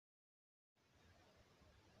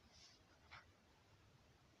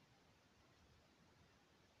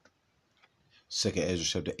Second Ezra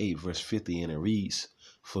chapter 8, verse 50, and it reads,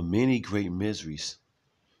 "For many great miseries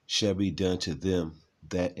shall be done to them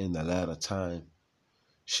that in the latter time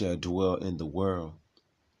shall dwell in the world,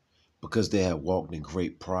 because they have walked in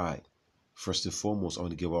great pride." First and foremost, I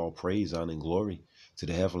want to give all praise, honor, and glory to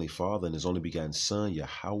the Heavenly Father and His only begotten Son,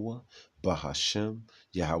 Yahweh, Bahashem,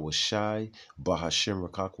 Yahweh Shai, Bahashem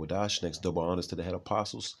Rakakwadash. Next, double honors to the head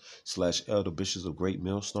apostles / elder bishops of Great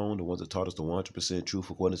Millstone, the ones that taught us the 100% truth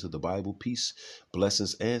according to the Bible. Peace,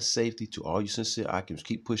 blessings, and safety to all you sincere Akims.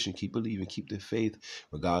 Keep pushing, keep believing, keep the faith,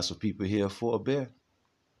 regardless of people here for a bear.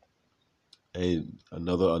 And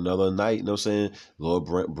another night, you know what I'm saying? Lord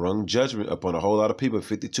brung judgment upon a whole lot of people.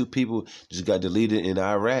 52 people just got deleted in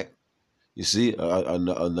Iraq. You see,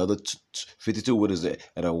 another 52, what is it?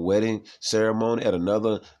 At a wedding ceremony, at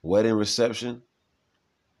another wedding reception.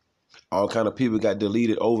 All kind of people got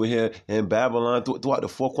deleted over here in Babylon. Throughout the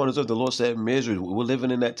four corners of the Lord said misery. We're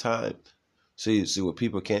living in that time. See what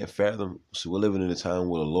people can't fathom. So we're living in a time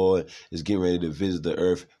where the Lord is getting ready to visit the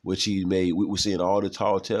earth, which He made. We're seeing all the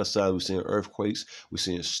tall tale signs. We're seeing earthquakes. We're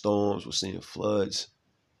seeing storms. We're seeing floods.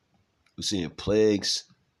 We're seeing plagues.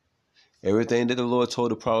 Everything that the Lord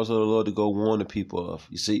told the prophets of the Lord to go warn the people of.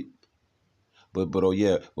 You see, but oh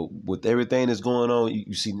yeah, but with everything that's going on,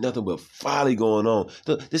 you see nothing but folly going on.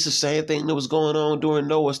 This is the same thing that was going on during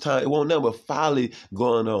Noah's time. It won't nothing but folly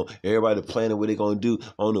going on. Everybody planning what they're gonna do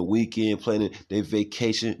on the weekend, planning their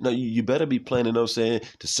vacation. No, you better be planning, you know what I'm saying,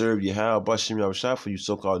 to serve Yahweh Bashim Yahushua for you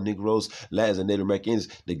so-called Negroes, Latin, and Native Americans.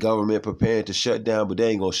 The government preparing to shut down, but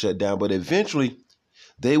they ain't gonna shut down. But eventually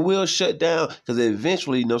they will shut down, because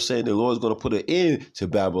eventually, you know what I'm saying, the Lord's gonna put an end to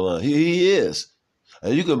Babylon. He is.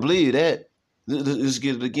 And you can believe that. Let's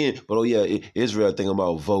get it again. But oh yeah, Israel thinking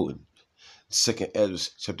about voting. Second Ezra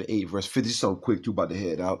chapter 8, verse 50. Something quick, you about to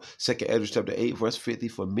head out. Second Ezra chapter 8, verse 50.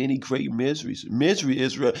 "For many great miseries." Misery,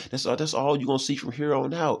 Israel. That's all you're gonna see from here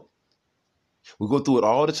on out. We go through it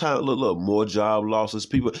all the time. Look, more job losses.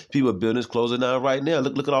 People business closing down right now.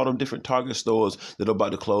 Look at all them different Target stores that are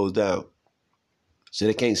about to close down. So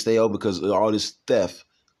they can't stay open because of all this theft.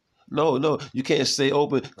 No, you can't stay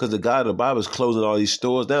open because the God of the Bible is closing all these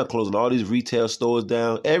stores down, closing all these retail stores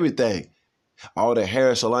down, everything. All the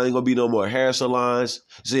hair salons, ain't gonna be no more hair salons.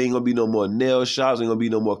 So ain't gonna be no more nail shops, ain't gonna be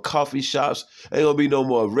no more coffee shops, ain't gonna be no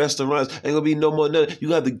more restaurants, ain't gonna be no more nothing. You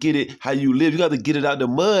got to get it how you live. You got to get it out the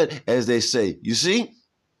mud, as they say. You see?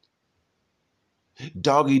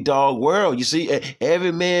 Doggy dog world. You see,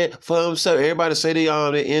 every man for himself. Everybody say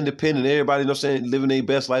they're independent. Everybody, you know what I'm saying, living their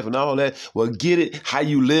best life and all that. Well, get it how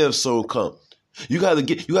you live, so come. You got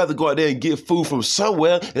to go out there and get food from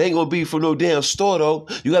somewhere. It ain't gonna be from no damn store though.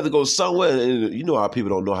 You got to go somewhere. And you know how people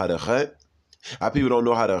don't know how to hunt. How people don't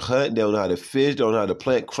know how to hunt. They don't know how to fish. They don't know how to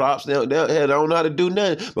plant crops. They don't know how to do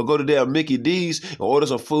nothing but go to damn Mickey D's and order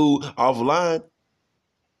some food offline.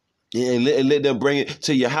 And let them bring it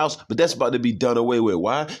to your house. But that's about to be done away with.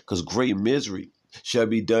 Why? Because great misery shall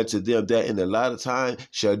be done to them that in the latter time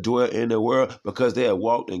shall dwell in the world, because they have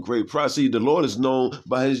walked in great pride. See, the Lord is known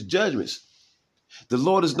by His judgments. The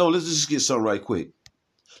Lord is known. Let's just get something right quick.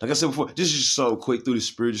 Like I said before, this is just something quick through the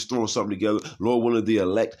Spirit, just throwing something together. Lord, one of the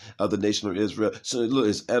elect of the nation of Israel. So look,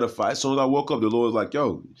 it's edified. As soon as I woke up, the Lord was like,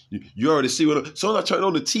 yo, you already see what as soon as I turned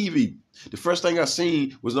on the TV, the first thing I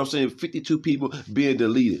seen was, you know what I'm saying, 52 people being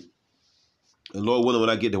deleted. And Lord willing, when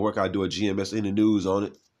I get to work, I do a GMS in the news on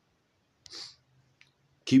it.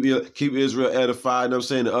 Keep Israel edified, you know what I'm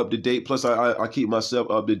saying, and up to date. Plus, I keep myself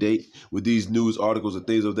up to date with these news articles and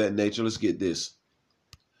things of that nature. Let's get this.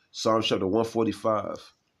 Psalm chapter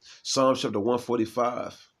 145. Psalm chapter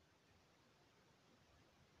 145.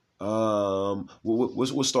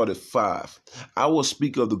 We'll start at 5. "I will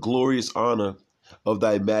speak of the glorious honor of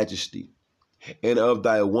thy majesty and of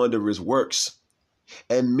thy wondrous works.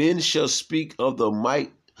 And men shall speak of the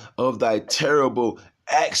might of thy terrible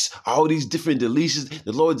acts." All these different deletions.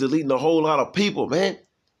 The Lord deleting a whole lot of people, man.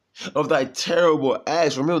 "Of thy terrible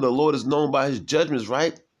acts." Remember, the Lord is known by His judgments,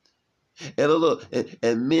 right? And look,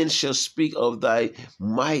 and men shall speak of thy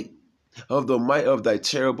might, of the might of thy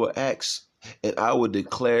terrible acts. And I will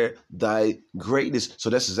declare thy greatness. So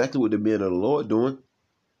that's exactly what the men of the Lord doing.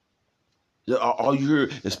 All you hear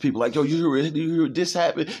is people like, yo, you hear this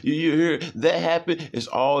happen, you hear that happen. It's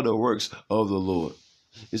all the works of the Lord.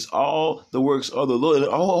 It's all the works of the Lord.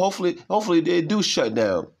 And hopefully they do shut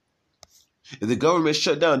down. If the government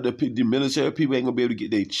shut down, the military people ain't gonna be able to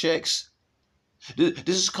get their checks. This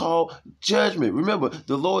is called judgment. Remember,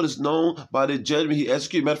 the Lord is known by the judgment He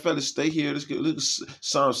executes. Matter of fact, let's stay here. Let's look at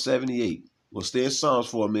Psalm 78. We'll stay in Psalms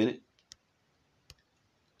for a minute.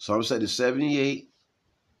 Psalm 78.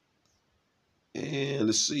 And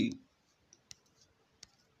let's see.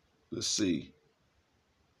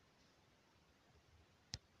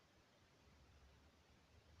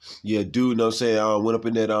 Yeah, dude, you know what I'm saying, went up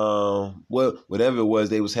in that whatever it was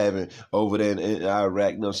they was having over there in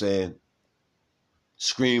Iraq, you know what I'm saying,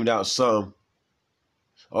 screamed out some.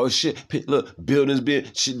 Oh shit! Look, buildings being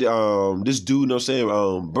shit. This dude, you know what I'm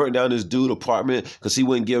saying, burnt down this dude apartment because he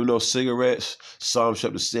wouldn't give him no cigarettes. Psalm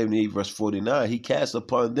chapter 78, verse 49. He cast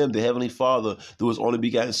upon them the heavenly Father through his only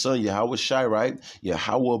begotten Son, Yahweh Shai, right?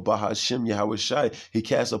 Yahweh Bahashem, Yahweh Shai. He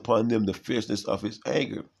cast upon them the fierceness of his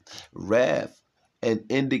anger, wrath,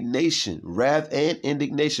 wrath and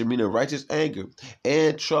indignation, meaning righteous anger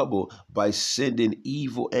and trouble, by sending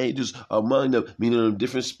evil angels among them, meaning them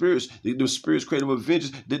different spirits, the spirits created with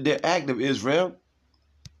vengeance. They're active, Israel.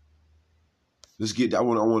 Let's get. I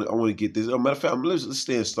want to get this. Matter of fact, let's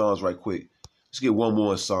stay in Psalms right quick. Let's get one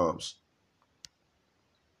more in Psalms.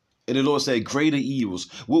 And the Lord said, greater evils.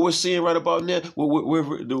 What we're seeing right about now,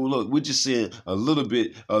 look, we're just seeing a little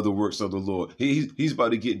bit of the works of the Lord. He's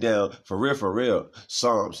about to get down for real, for real.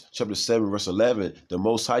 Psalms chapter 7, verse 11. The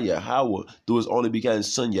Most High Yahweh, through his only begotten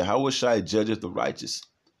Son, Yahweh Shai, judgeth the righteous.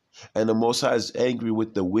 And the Most High is angry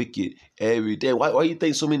with the wicked every day. Why do you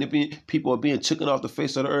think so many people are being taken off the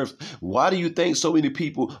face of the earth? Why do you think so many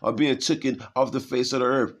people are being taken off the face of the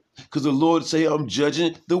earth? Because the Lord say, I'm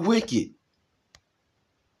judging the wicked.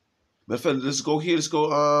 Matter of fact, let's go here. Let's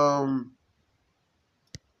go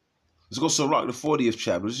Sirach, the 40th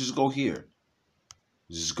chapter. Let's just go here.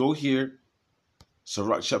 Just go here.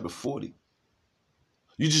 Sirach chapter 40.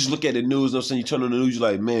 You just look at the news, I'm saying, you turn on the news,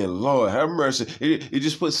 you're like, man, Lord, have mercy. It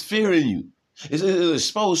just puts fear in you. It's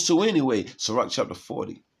exposed to anyway. Sirach chapter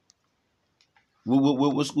 40.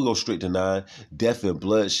 We'll go straight to 9. Death and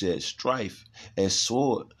bloodshed, strife and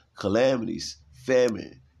sword, calamities,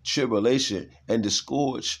 famine, tribulation, and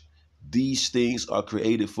discord. These things are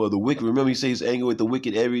created for the wicked. Remember, he says he's angry with the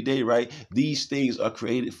wicked every day, right? These things are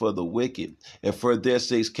created for the wicked. And for their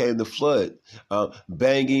sakes came the flood.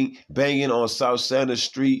 Banging on South Sanders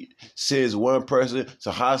Street sends one person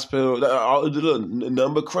to hospital. All the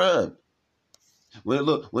number crime.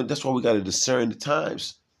 That's why we got to discern the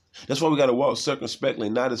times. That's why we got to walk circumspectly,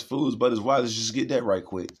 not as fools, but as wise. Let's just get that right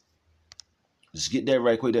quick. Just get that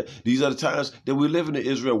right quick. These are the times that we're living in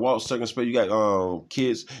Israel. Walk circumspect. You got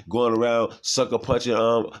kids going around sucker punching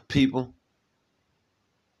people.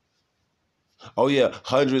 Oh yeah,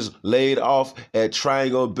 hundreds laid off at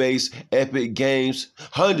Triangle Base Epic Games.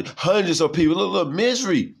 Hundreds of people. Look,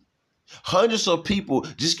 misery. Hundreds of people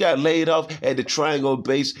just got laid off at the Triangle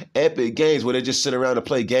Base Epic Games, where they just sit around and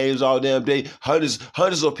play games all damn day. Hundreds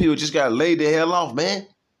of people just got laid the hell off, man.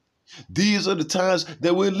 These are the times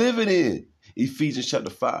that we're living in. Ephesians chapter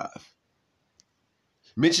 5.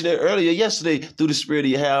 Mentioned it earlier yesterday, through the spirit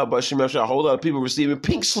of Yahweh, a whole lot of people receiving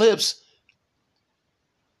pink slips.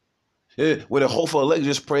 Yeah, when the hopeful elect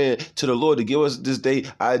just praying to the Lord to give us this day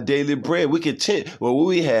our daily bread. We content with what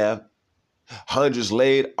we have. Hundreds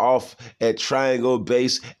laid off at Triangle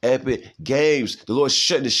Base Epic Games. The Lord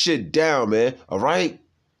shutting the shit down, man. All right?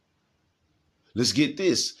 Let's get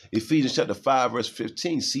this. Ephesians chapter 5, verse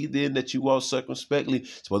 15. See then that you walk circumspectly.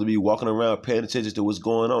 Supposed to be walking around paying attention to what's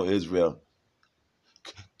going on, Israel.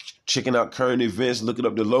 Checking out current events, looking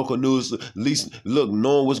up the local news, at least look,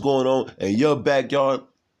 knowing what's going on in your backyard.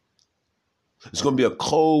 It's going to be a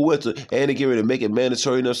cold winter, and they get ready to make it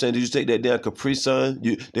mandatory. You know what I'm saying? Did you take that down, Capri Sun?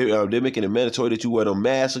 They're making it mandatory that you wear the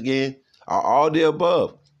mask again. All the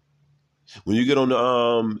above. When you get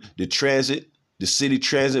on the transit, the city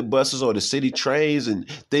transit buses or the city trains and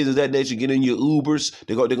things of that nature, get in your Ubers.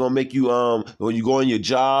 They're gonna make you when you go on your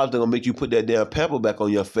jobs, they're gonna make you put that damn pepper back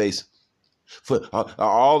on your face. For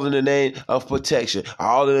all in the name of protection.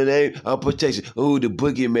 All in the name of protection. Ooh, the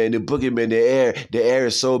boogeyman, the air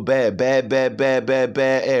is so bad. Bad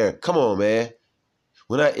air. Come on, man.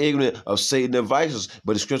 We're not ignorant of Satan's devices,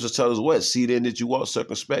 but the scriptures tell us what? See then that you walk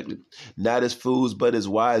circumspectly, not as fools, but as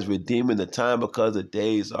wise, redeeming the time because the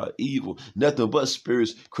days are evil. Nothing but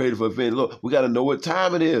spirits created for vain. Look, we got to know what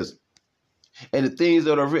time it is. And the things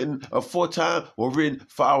that are written aforetime were written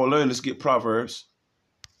for our learning. Let's get Proverbs.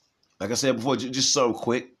 Like I said before, just something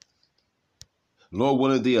quick. Lord,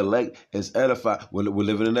 one of the elect is edified. We're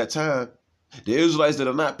living in that time. The Israelites that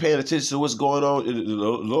are not paying attention to what's going on,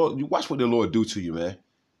 Lord, you watch what the Lord do to you, man.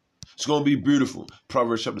 It's going to be beautiful.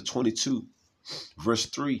 Proverbs chapter 22, verse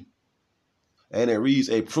 3. And it reads,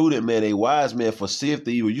 a prudent man, a wise man foreseeth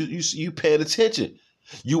the evil. You paying attention.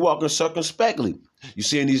 You walking circumspectly. You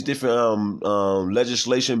seeing these different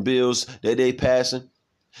legislation bills that they passing.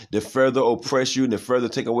 They further oppress you and they further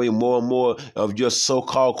take away more and more of your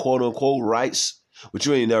so-called quote-unquote rights. But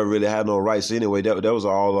you ain't never really had no rights anyway. That was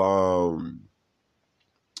all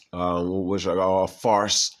a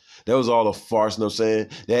farce. That was all a farce, you know what I'm saying?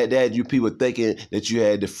 That had you people thinking that you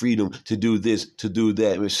had the freedom to do this, to do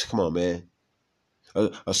that. I mean, come on, man.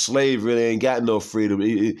 A slave really ain't got no freedom.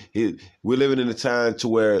 We're living in a time to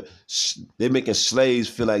where they're making slaves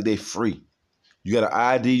feel like they free. You got an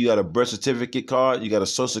ID, you got a birth certificate card, you got a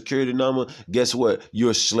social security number. Guess what? You're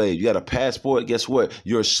a slave. You got a passport. Guess what?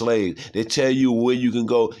 You're a slave. They tell you where you can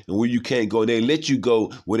go and where you can't go. They let you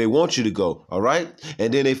go where they want you to go. All right.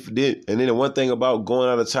 And then the one thing about going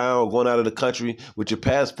out of town, going out of the country with your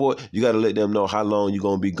passport, you got to let them know how long you're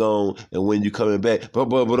gonna be gone and when you're coming back.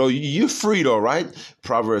 But oh, you're free though, right?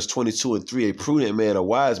 Proverbs 22:3. A prudent man, a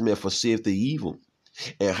wise man, foreseeth the evil,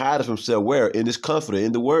 and hideth himself where? In his comforter,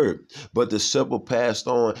 in the word. But the simple passed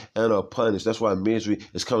on and are punished. That's why misery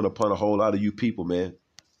is coming upon a whole lot of you people, man.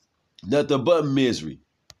 Nothing but misery.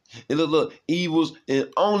 And look, evils and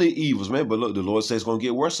only evils, man. But look, the Lord says it's going to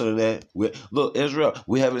get worse than that. Look, Israel,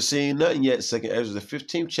 we haven't seen nothing yet. 2 Ezra, the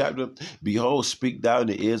 15th chapter. Behold, speak thou in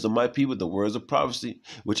the ears of my people the words of prophecy,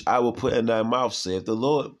 which I will put in thy mouth, saith the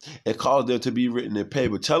Lord, and cause them to be written in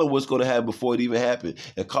paper. Tell them what's going to happen before it even happened,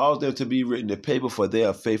 and cause them to be written in paper, for they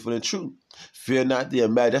are faithful and true. Fear not the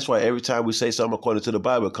imagine. That's why every time we say something according to the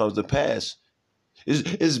Bible, it comes to pass.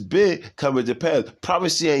 It's big coming to pass.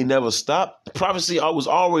 Prophecy ain't never stopped. Prophecy was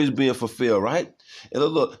always being fulfilled, right? And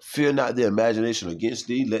look, fear not the imagination against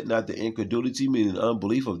thee. Let not the incredulity, meaning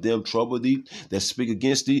unbelief of them, trouble thee that speak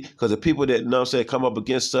against thee. Because the people that, you know what I'm saying, come up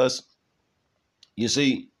against us, you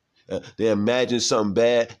see, they imagine something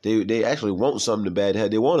bad. They actually want something bad.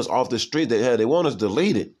 They want us off the street. They want us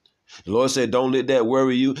deleted. The Lord said, don't let that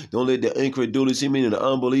worry you. Don't let the incredulity, meaning the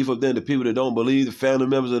unbelief of them, the people that don't believe, the family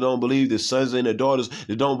members that don't believe, the sons and the daughters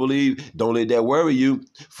that don't believe, don't let that worry you.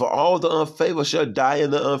 For all the unfaithful shall die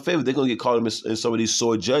in the unfaithful. They're going to get caught in some of these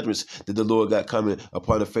sore judgments that the Lord got coming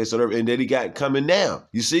upon the face of the earth, and that he got coming now.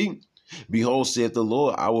 You see? Behold, saith the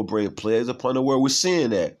Lord, I will bring plagues upon the world. We're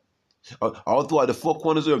seeing that. All throughout the four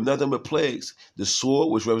corners of the earth, nothing but plagues. The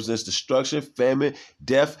sword, which represents destruction, famine,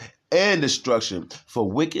 death, and destruction. For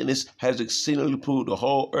wickedness has exceedingly polluted the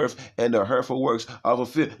whole earth, and the hurtful works are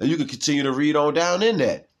fulfilled. And you can continue to read on down in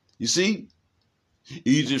that. You see?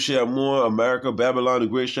 Egypt shall mourn, America, Babylon the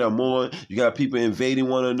Great shall mourn. You got people invading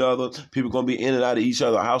one another. People going to be in and out of each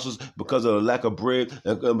other's houses because of the lack of bread,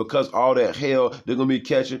 and because all that hell they're going to be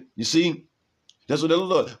catching. You see? That's what they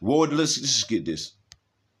look. Let's get this.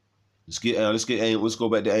 Let's go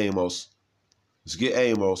back to Amos. Let's get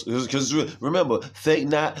Amos. Because remember, think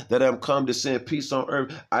not that I'm come to send peace on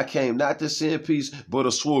earth. I came not to send peace, but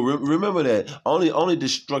a sword. Remember that. Only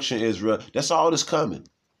destruction, Israel. That's all that's coming.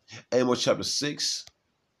 Amos chapter 6.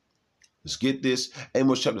 Let's get this.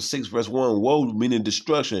 Amos chapter 6, verse 1. Woe, meaning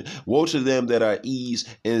destruction. Woe to them that are ease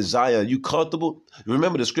in Zion. You comfortable?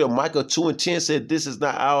 Remember the script. Micah 2:10 said, this is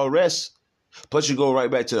not our rest. Plus you go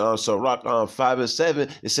right back to Sirach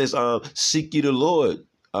 5:7. It says, seek ye the Lord.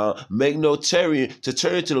 Make no tarrying to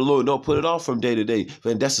turn to the Lord. Don't put it off from day to day.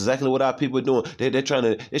 And that's exactly what our people are doing. They're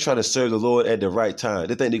trying to serve the Lord at the right time.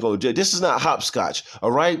 They think they're going to judge. This is not hopscotch.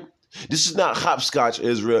 All right. This is not hopscotch,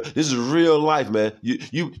 Israel. This is real life, man.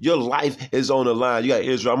 Your life is on the line. You got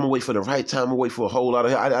Israel. I'm gonna wait for the right time. I'm gonna wait for a whole lot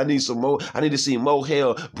of hell. I need some more. I need to see more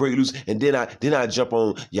hell break loose, and then I jump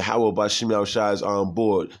on Yahweh Bashim Shai's on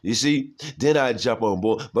board. You see? Then I jump on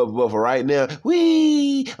board. But for right now,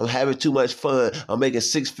 I'm having too much fun. I'm making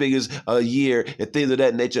 6 figures a year and things of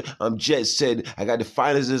that nature. I'm jet setting. I got the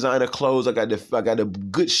finest designer clothes. I got the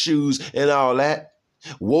good shoes and all that.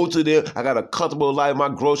 Woe to them. I got a comfortable life. My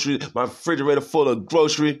refrigerator full of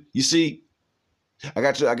grocery. You see? I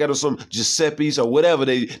got some Giuseppe's or whatever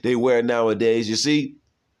they wear nowadays. You see?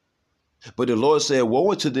 But the Lord said,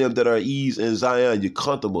 woe unto them that are ease in Zion. You're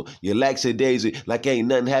comfortable. You're lackadaisy, like ain't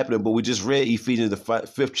nothing happening. But we just read Ephesians, the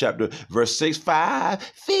 5th chapter, verse 6, 5,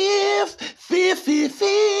 5th.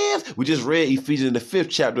 We just read Ephesians, the 5th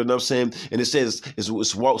chapter, you know what I'm saying? And it says,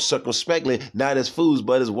 it's walk circumspectly, not as fools,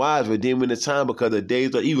 but as wise, redeeming the time because the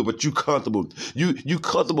days are evil. But you comfortable. You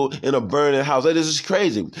comfortable in a burning house. This is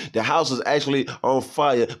crazy. The house is actually on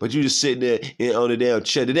fire, but you just sitting there on the damn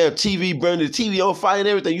chair. The damn TV burning, the TV on fire and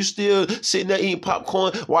everything. You still sitting there eating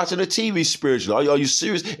popcorn, watching the TV spiritual. Are you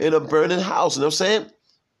serious? In a burning house, you know what I'm saying?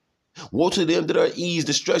 Woe to them that are ease,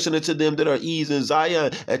 destruction unto them that are ease in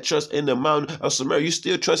Zion, and trust in the mountain of Samaria. You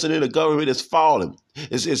still trusting in the government that's falling.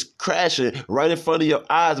 It's crashing right in front of your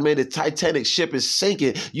eyes, man. The Titanic ship is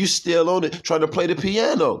sinking. You still on it trying to play the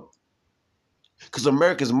piano. Because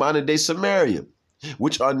America's modern day Samaria,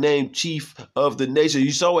 which are named chief of the nation.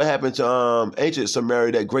 You saw what happened to ancient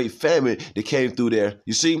Samaria, that great famine that came through there.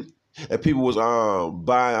 You see? And people was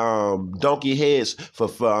buying donkey heads for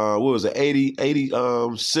what was it,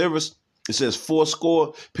 80 silvers. It says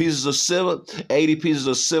 80 pieces of silver, 80 pieces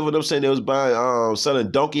of silver. I'm saying they was buying, selling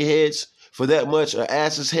donkey heads for that much, an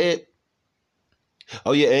ass's head.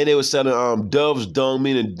 Oh yeah, and they were selling dove's dung,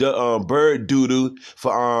 meaning bird doo-doo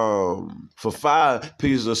for 5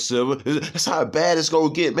 pieces of silver. That's how bad it's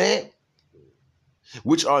gonna get, man.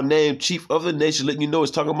 Which are named chief of the nation, letting you know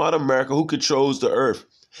it's talking about America, who controls the earth.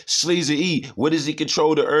 Sleazy E, where does he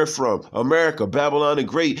control the earth from? America, Babylon the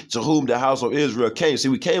Great, to whom the house of Israel came. See,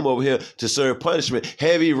 we came over here to serve punishment.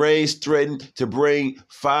 Heavy rains threatened to bring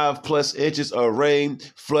 5+ inches of rain,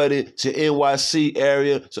 flooded to NYC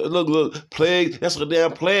area. So look, plague, that's a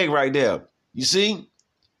damn plague right there. You see?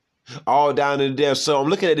 All down in the damn, so I'm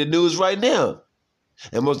looking at the news right now.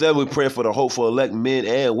 And most definitely we pray for the hopeful elect men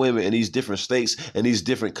and women in these different states and these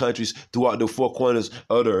different countries throughout the 4 corners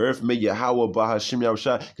of the earth. May Yahweh Bahashim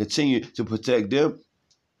Yahushua continue to protect them.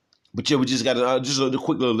 But yeah, we just got to, just a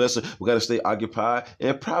quick little lesson. We got to stay occupied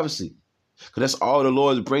in privacy. Because that's all the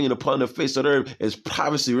Lord is bringing upon the face of the earth is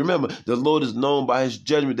privacy. Remember, the Lord is known by his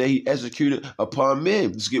judgment that he executed upon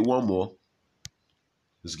men. Let's get one more.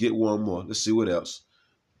 Let's see what else.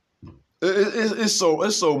 It's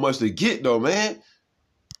so much to get though, man.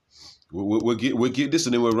 We'll get this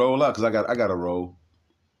and then we'll roll out because I got to roll.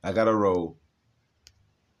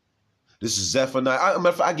 This is Zephaniah.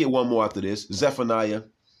 I get one more after this.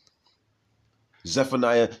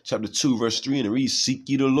 Zephaniah chapter 2 verse 3, and it reads, "Seek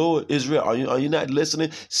ye the Lord, Israel." Are you not listening?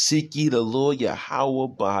 Seek ye the Lord,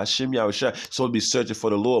 Yahweh Bahashim Yahushua. So be searching for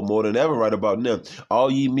the Lord more than ever right about now. All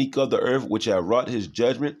ye meek of the earth, which have wrought his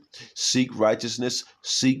judgment, seek righteousness,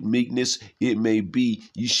 seek meekness. It may be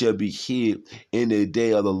you shall be hid in the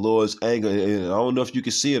day of the Lord's anger. And I don't know if you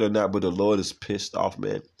can see it or not, but the Lord is pissed off,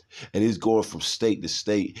 man. And he's going from state to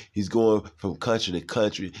state. He's going from country to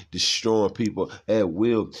country, destroying people at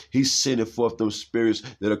will. He's sending forth them spirits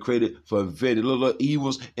that are created for very little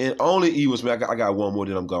evils and only evils. Man, I got one more,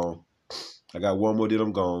 then I'm gone.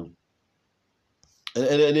 And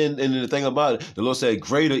then the thing about it, the Lord said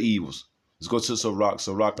greater evils. Let's go to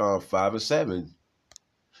Sirach 5 and 7.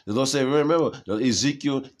 The Lord said, remember,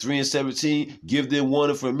 Ezekiel 3 and 17, give them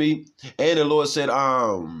warning from me. And the Lord said,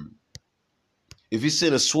 if he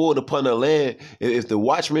sent a sword upon the land, if the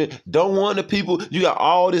watchmen don't want the people, you got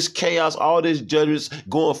all this chaos, all this judgments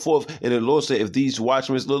going forth. And the Lord said, if these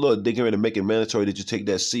watchmen, Lord, they get ready to make it mandatory that you take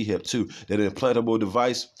that CHIP too, that implantable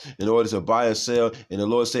device in order to buy and sell. And the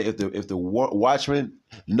Lord said, if the watchmen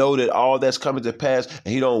know that all that's coming to pass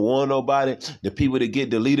and he don't warn nobody, the people that get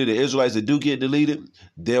deleted, the Israelites that do get deleted,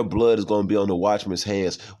 their blood is going to be on the watchmen's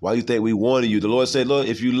hands. Why you think we warning you? The Lord said, Lord,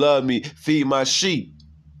 if you love me, feed my sheep.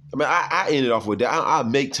 I mean, I ended off with that. I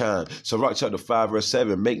make time. So Sirach chapter 5, verse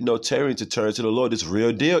 7, make no tarrying to turn to the Lord. It's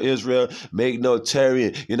real deal, Israel. Make no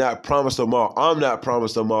tarrying. You're not promised tomorrow. I'm not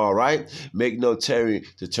promised tomorrow, right? Make no tarrying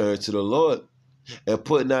to turn to the Lord and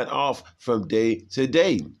put not off from day to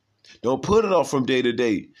day. Don't put it off from day to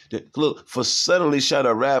day. Look, for suddenly shall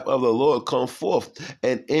the wrath of the Lord come forth,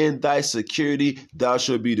 and in thy security thou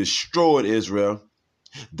shalt be destroyed, Israel.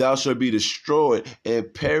 Thou shalt be destroyed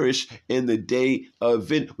and perish in the day of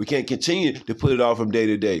vengeance. We can't continue to put it off from day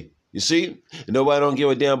to day. You see? Nobody don't give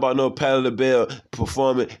a damn about no Patti LaBelle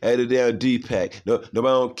performing at the damn D-Pack. No,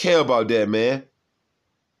 nobody don't care about that, man.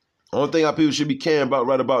 Only thing our people should be caring about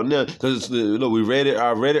right about now, because look,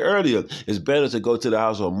 I read it earlier. It's better to go to the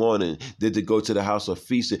house of mourning than to go to the house of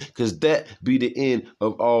feasting, because that be the end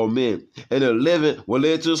of all men. And the living will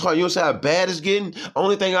live to his heart. You know how bad it's getting?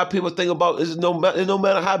 Only thing our people think about is no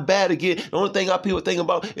matter how bad it gets, the only thing our people think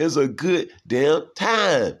about is a good damn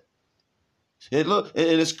time. And look,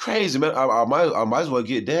 and it's crazy, man. I might as well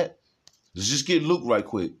get that. Let's just get Luke right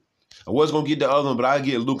quick. I was gonna get the other one, but I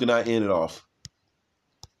get Luke and I end it off.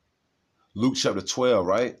 Luke chapter 12,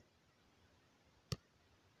 right?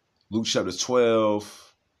 Luke chapter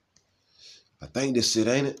 12. I think this it,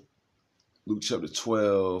 ain't it? Luke chapter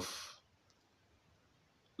 12.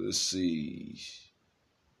 Let's see.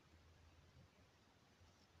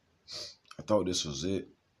 I thought this was it.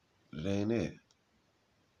 It ain't it.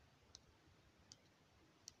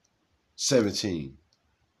 17.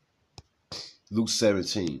 Luke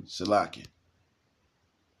 17. Salakia.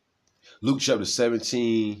 Luke chapter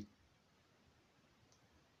 17.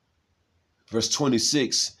 Verse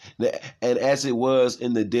 26, and as it was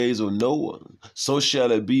in the days of Noah, so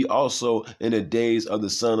shall it be also in the days of the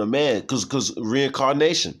Son of Man. Because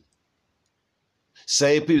reincarnation.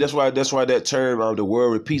 Same people. That's why that term, the word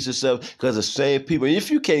repeats itself, because the same people. And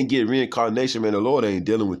if you can't get reincarnation, man, the Lord ain't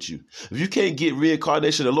dealing with you. If you can't get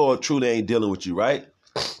reincarnation, the Lord truly ain't dealing with you, right?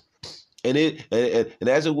 And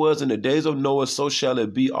as it was in the days of Noah, so shall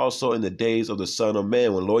it be also in the days of the Son of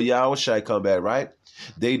Man. When Lord Yahweh shall come back, right?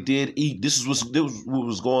 They did eat. This was what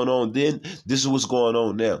was going on then. This is what's going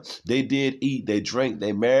on now. They did eat. They drank.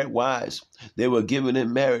 They married wives. They were given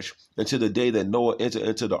in marriage until the day that Noah entered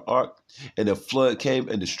into the ark, and the flood came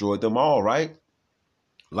and destroyed them all. Right.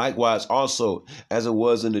 Likewise, also as it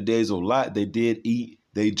was in the days of Lot, they did eat.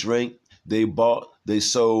 They drank. They bought. They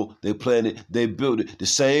sold. They planted. They built it. The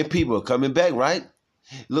same people are coming back. Right.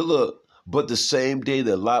 Look. But the same day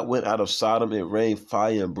that Lot went out of Sodom, it rained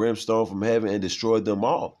fire and brimstone from heaven and destroyed them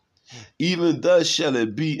all. Even thus shall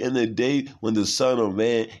it be in the day when the Son of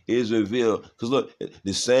Man is revealed. Because look,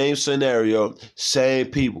 the same scenario, same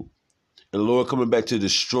people. And the Lord coming back to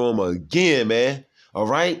destroy them again, man. All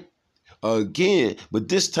right? Again. But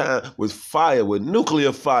this time with fire, with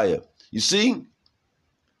nuclear fire. You see?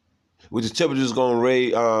 With the temperature's gonna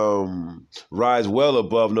rise well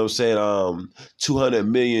above, you know what I'm saying, 200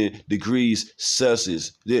 million degrees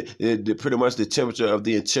Celsius. Pretty much the temperature of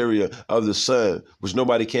the interior of the sun, which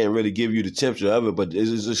nobody can really give you the temperature of it, but it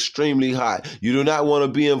is extremely hot. You do not want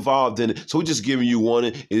to be involved in it. So we're just giving you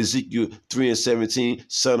warning. Ezekiel 3:17,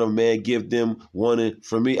 Son of man, give them warning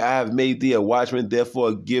from me. I have made thee a watchman,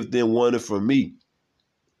 therefore give them warning from me.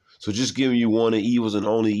 So just giving you warning, evils and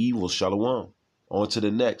only evils. Shalom. On to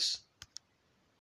the next.